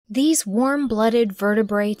These warm-blooded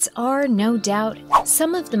vertebrates are, no doubt,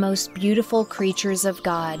 some of the most beautiful creatures of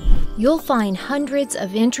God. You'll find hundreds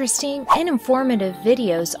of interesting and informative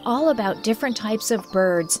videos all about different types of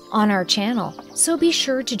birds on our channel, so be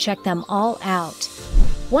sure to check them all out.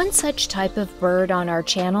 One such type of bird on our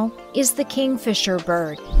channel is the kingfisher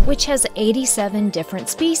bird, which has 87 different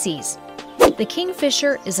species. The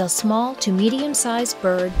kingfisher is a small to medium-sized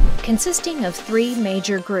bird consisting of three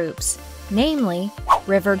major groups, namely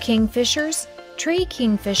river kingfishers, tree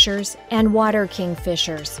kingfishers, and water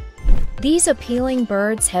kingfishers. These appealing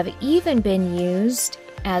birds have even been used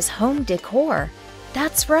as home decor.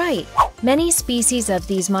 That's right! Many species of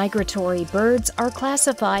these migratory birds are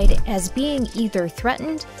classified as being either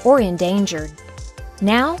threatened or endangered.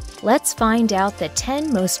 Now, let's find out the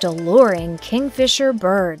 10 most alluring kingfisher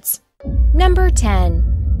birds. Number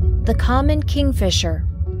 10. The common kingfisher.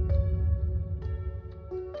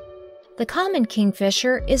 The common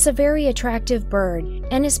kingfisher is a very attractive bird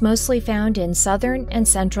and is mostly found in southern and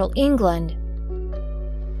central England.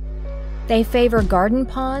 They favor garden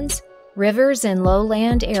ponds, rivers in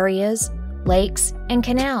lowland areas, lakes, and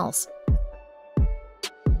canals.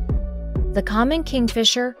 The common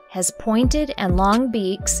kingfisher has pointed and long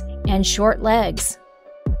beaks and short legs.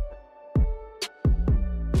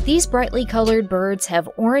 These brightly colored birds have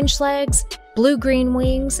orange legs, blue-green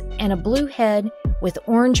wings, and a blue head with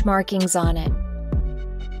orange markings on it.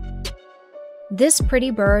 This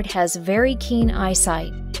pretty bird has very keen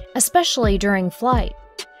eyesight, especially during flight.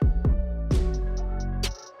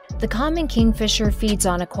 The common kingfisher feeds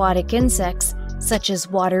on aquatic insects such as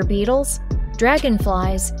water beetles,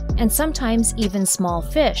 dragonflies, and sometimes even small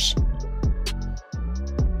fish.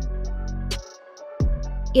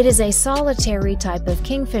 It is a solitary type of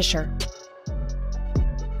kingfisher.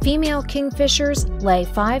 Female kingfishers lay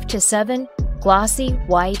 5 to 7 glossy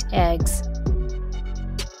white eggs.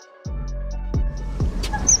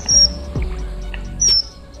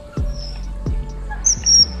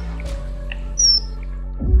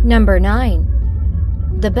 Number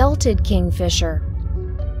 9. The belted kingfisher.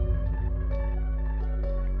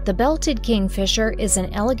 The belted kingfisher is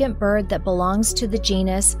an elegant bird that belongs to the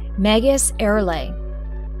genus Megas airlae.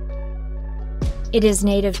 It is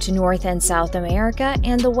native to North and South America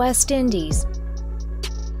and the West Indies.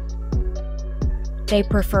 They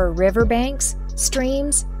prefer riverbanks,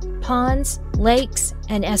 streams, ponds, lakes,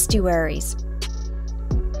 and estuaries.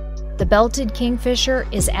 The belted kingfisher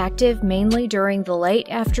is active mainly during the late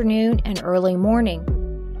afternoon and early morning.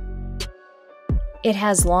 It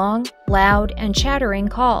has long, loud, and chattering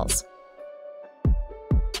calls.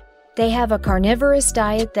 They have a carnivorous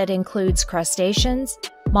diet that includes crustaceans,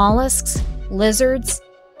 mollusks, lizards,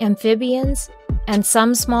 amphibians, and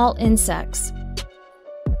some small insects.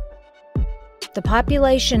 The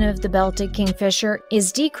population of the belted kingfisher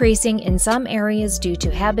is decreasing in some areas due to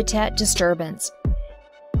habitat disturbance.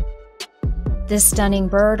 This stunning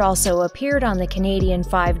bird also appeared on the Canadian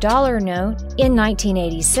 $5 note in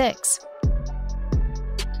 1986.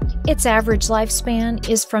 Its average lifespan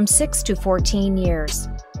is from 6 to 14 years.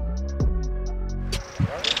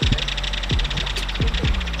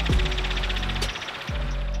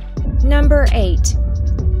 Number 8.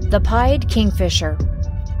 The pied kingfisher.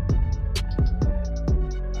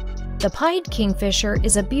 The pied kingfisher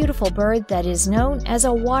is a beautiful bird that is known as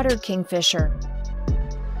a water kingfisher.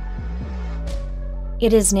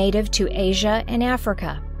 It is native to Asia and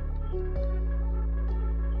Africa.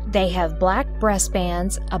 They have black breast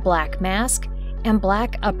bands, a black mask, and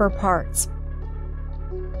black upper parts.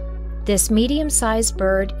 This medium-sized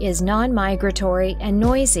bird is non-migratory and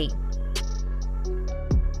noisy.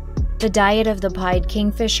 The diet of the pied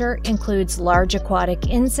kingfisher includes large aquatic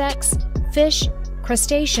insects, fish,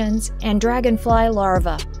 crustaceans, and dragonfly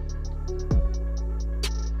larvae.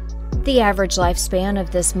 The average lifespan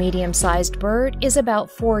of this medium-sized bird is about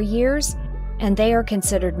 4 years, and they are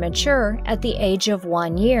considered mature at the age of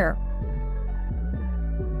 1 year.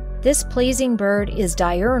 This pleasing bird is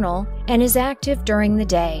diurnal and is active during the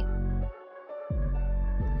day.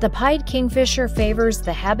 The pied kingfisher favors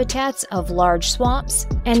the habitats of large swamps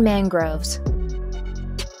and mangroves.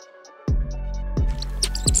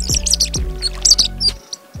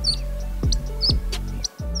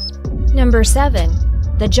 Number 7.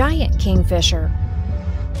 The giant kingfisher.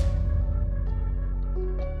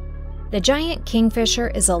 The giant kingfisher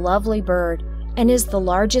is a lovely bird and is the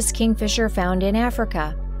largest kingfisher found in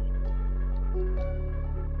Africa.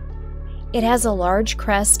 It has a large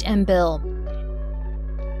crest and bill.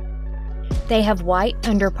 They have white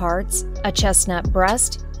underparts, a chestnut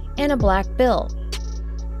breast, and a black bill.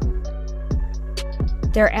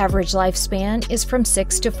 Their average lifespan is from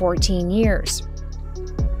 6 to 14 years.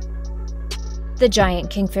 The giant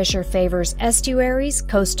kingfisher favors estuaries,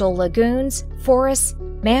 coastal lagoons, forests,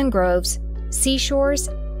 mangroves, seashores,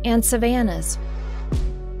 and savannas.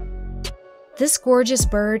 This gorgeous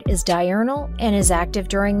bird is diurnal and is active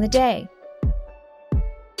during the day.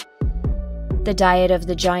 The diet of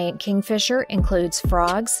the giant kingfisher includes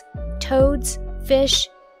frogs, toads, fish,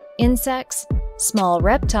 insects, small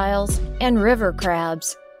reptiles, and river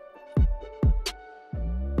crabs.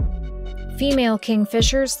 Female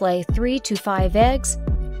kingfishers lay 3 to 5 eggs,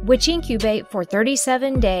 which incubate for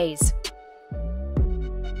 37 days.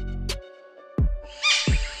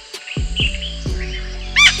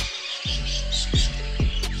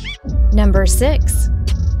 Number 6.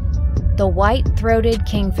 The white-throated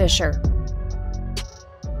kingfisher.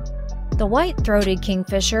 The white-throated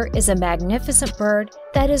kingfisher is a magnificent bird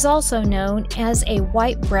that is also known as a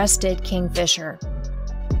white-breasted kingfisher.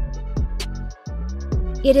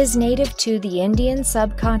 It is native to the Indian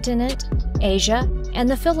subcontinent, Asia, and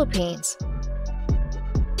the Philippines.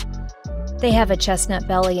 They have a chestnut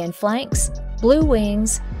belly and flanks, blue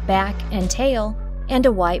wings, back and tail, and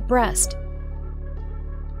a white breast.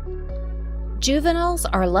 Juveniles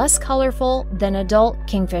are less colorful than adult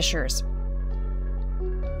kingfishers.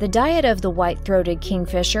 The diet of the white-throated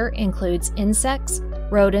kingfisher includes insects,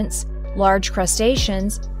 rodents, large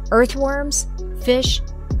crustaceans, earthworms, fish,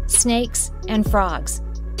 snakes, and frogs.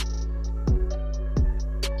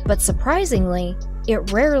 But surprisingly,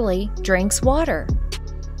 it rarely drinks water.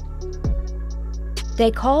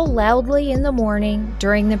 They call loudly in the morning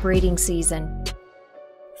during the breeding season.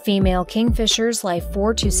 Female kingfishers lay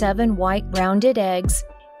 4 to 7 white rounded eggs,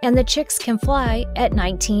 and the chicks can fly at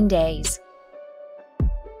 19 days.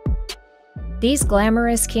 These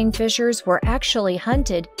glamorous kingfishers were actually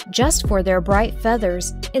hunted just for their bright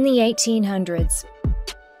feathers in the 1800s.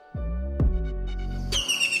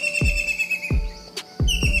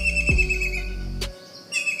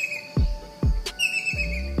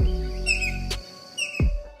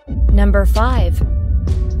 Number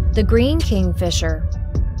 5. The green kingfisher.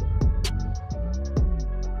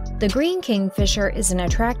 The green kingfisher is an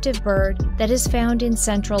attractive bird that is found in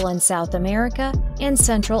Central and South America and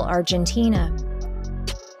Central Argentina.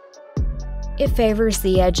 It favors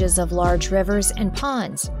the edges of large rivers and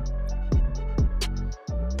ponds.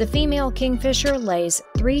 The female kingfisher lays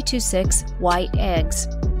 3 to 6 white eggs.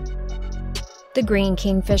 The green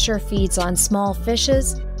kingfisher feeds on small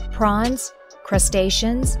fishes, prawns,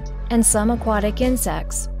 crustaceans, and some aquatic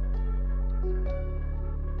insects.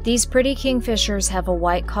 These pretty kingfishers have a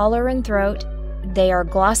white collar and throat, they are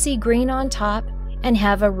glossy green on top, and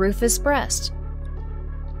have a rufous breast.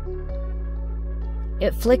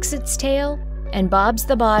 It flicks its tail and bobs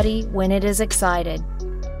the body when it is excited.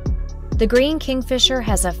 The green kingfisher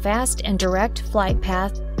has a fast and direct flight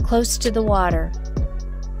path close to the water.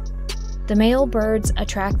 The male birds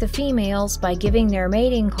attract the females by giving their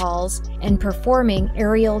mating calls and performing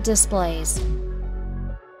aerial displays.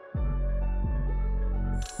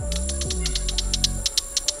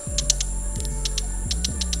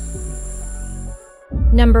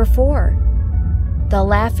 Number 4. The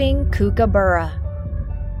laughing kookaburra.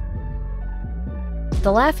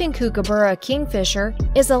 The laughing kookaburra kingfisher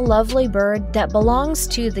is a lovely bird that belongs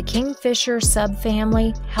to the kingfisher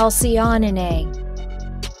subfamily Halcyoninae.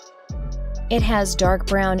 It has dark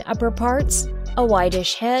brown upper parts, a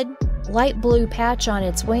whitish head, light blue patch on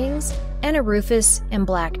its wings, and a rufous and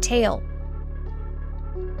black tail.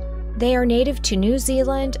 They are native to New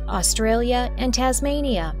Zealand, Australia, and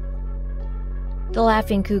Tasmania. The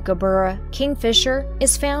laughing kookaburra kingfisher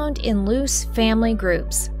is found in loose family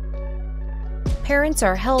groups. Parents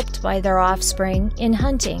are helped by their offspring in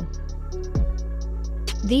hunting.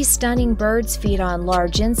 These stunning birds feed on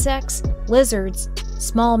large insects, lizards,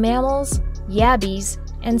 small mammals, yabbies,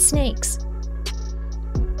 and snakes.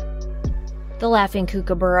 The laughing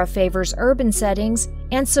kookaburra favors urban settings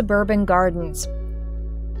and suburban gardens.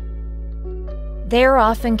 They are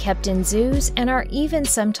often kept in zoos and are even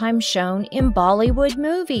sometimes shown in Bollywood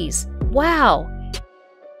movies. Wow!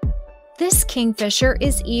 This kingfisher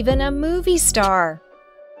is even a movie star.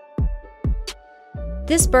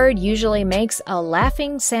 This bird usually makes a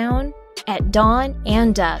laughing sound at dawn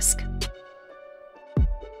and dusk.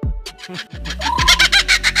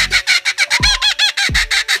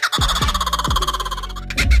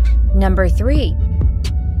 Number 3.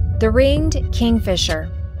 The ringed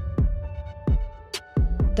kingfisher.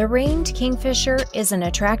 The ringed kingfisher is an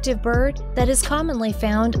attractive bird that is commonly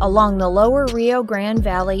found along the lower Rio Grande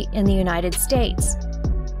Valley in the United States.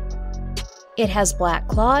 It has black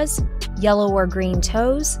claws, yellow or green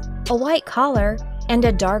toes, a white collar, and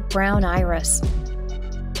a dark brown iris.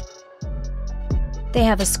 They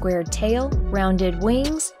have a squared tail, rounded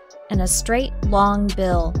wings, and a straight, long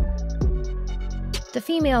bill. The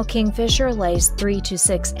female kingfisher lays 3 to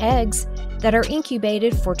 6 eggs that are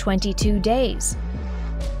incubated for 22 days.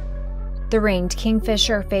 The ringed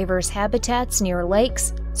kingfisher favors habitats near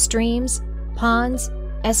lakes, streams, ponds,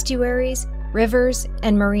 estuaries, rivers,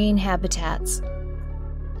 and marine habitats.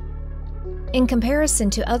 In comparison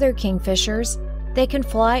to other kingfishers, they can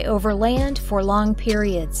fly over land for long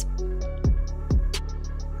periods.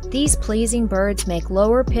 These pleasing birds make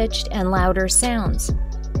lower-pitched and louder sounds.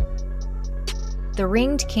 The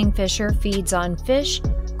ringed kingfisher feeds on fish,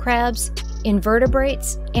 crabs,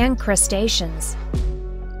 invertebrates, and crustaceans.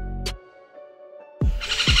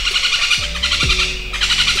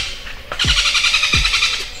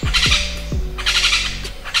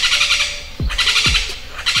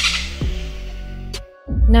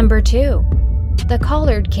 Number 2. The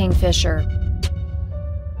collared kingfisher.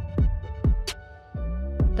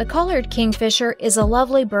 The collared kingfisher is a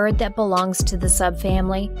lovely bird that belongs to the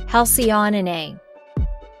subfamily Halcyoninae.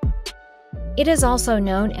 It is also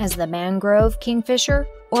known as the mangrove kingfisher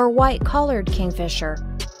or white-collared kingfisher.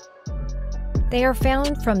 They are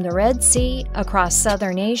found from the Red Sea across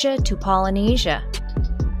southern Asia to Polynesia.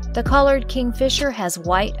 The collared kingfisher has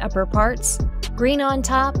white upper parts, green on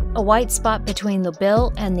top, a white spot between the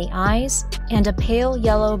bill and the eyes, and a pale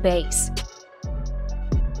yellow base.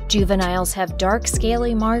 Juveniles have dark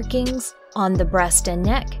scaly markings on the breast and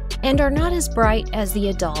neck and are not as bright as the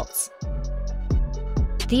adults.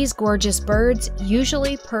 These gorgeous birds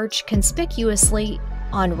usually perch conspicuously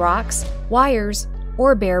on rocks, wires,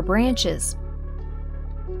 or bare branches.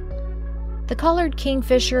 The collared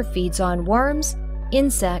kingfisher feeds on worms,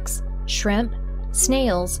 insects, shrimp,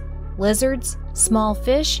 snails, lizards, small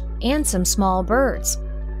fish, and some small birds.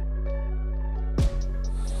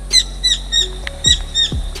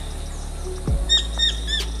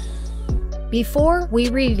 Before we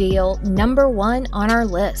reveal number 1 on our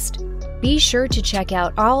list, be sure to check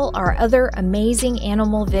out all our other amazing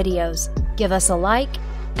animal videos. Give us a like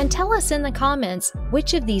and tell us in the comments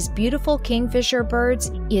which of these beautiful kingfisher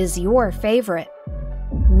birds is your favorite.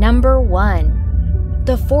 Number 1.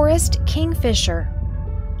 The forest kingfisher.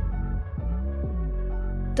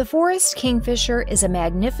 The forest kingfisher is a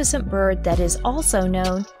magnificent bird that is also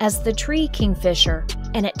known as the tree kingfisher,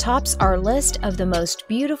 and it tops our list of the most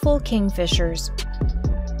beautiful kingfishers.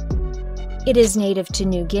 It is native to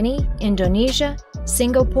New Guinea, Indonesia,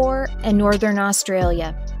 Singapore, and northern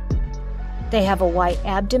Australia. They have a white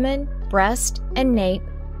abdomen, breast, and nape,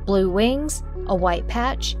 blue wings, a white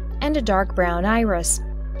patch, and a dark brown iris.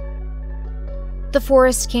 The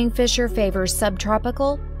forest kingfisher favors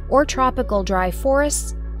subtropical or tropical dry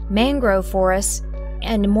forests, mangrove forests,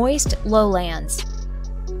 and moist lowlands.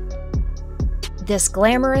 This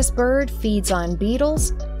glamorous bird feeds on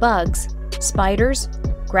beetles, bugs, spiders,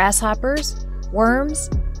 grasshoppers, worms,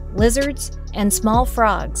 lizards, and small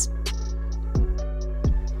frogs.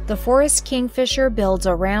 The forest kingfisher builds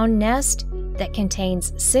a round nest that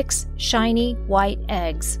contains 6 shiny white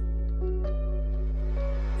eggs.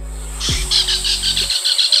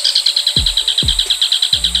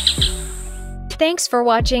 Thanks for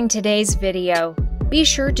watching today's video. Be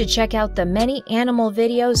sure to check out the many animal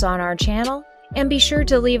videos on our channel and be sure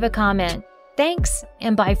to leave a comment. Thanks,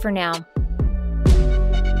 and bye for now.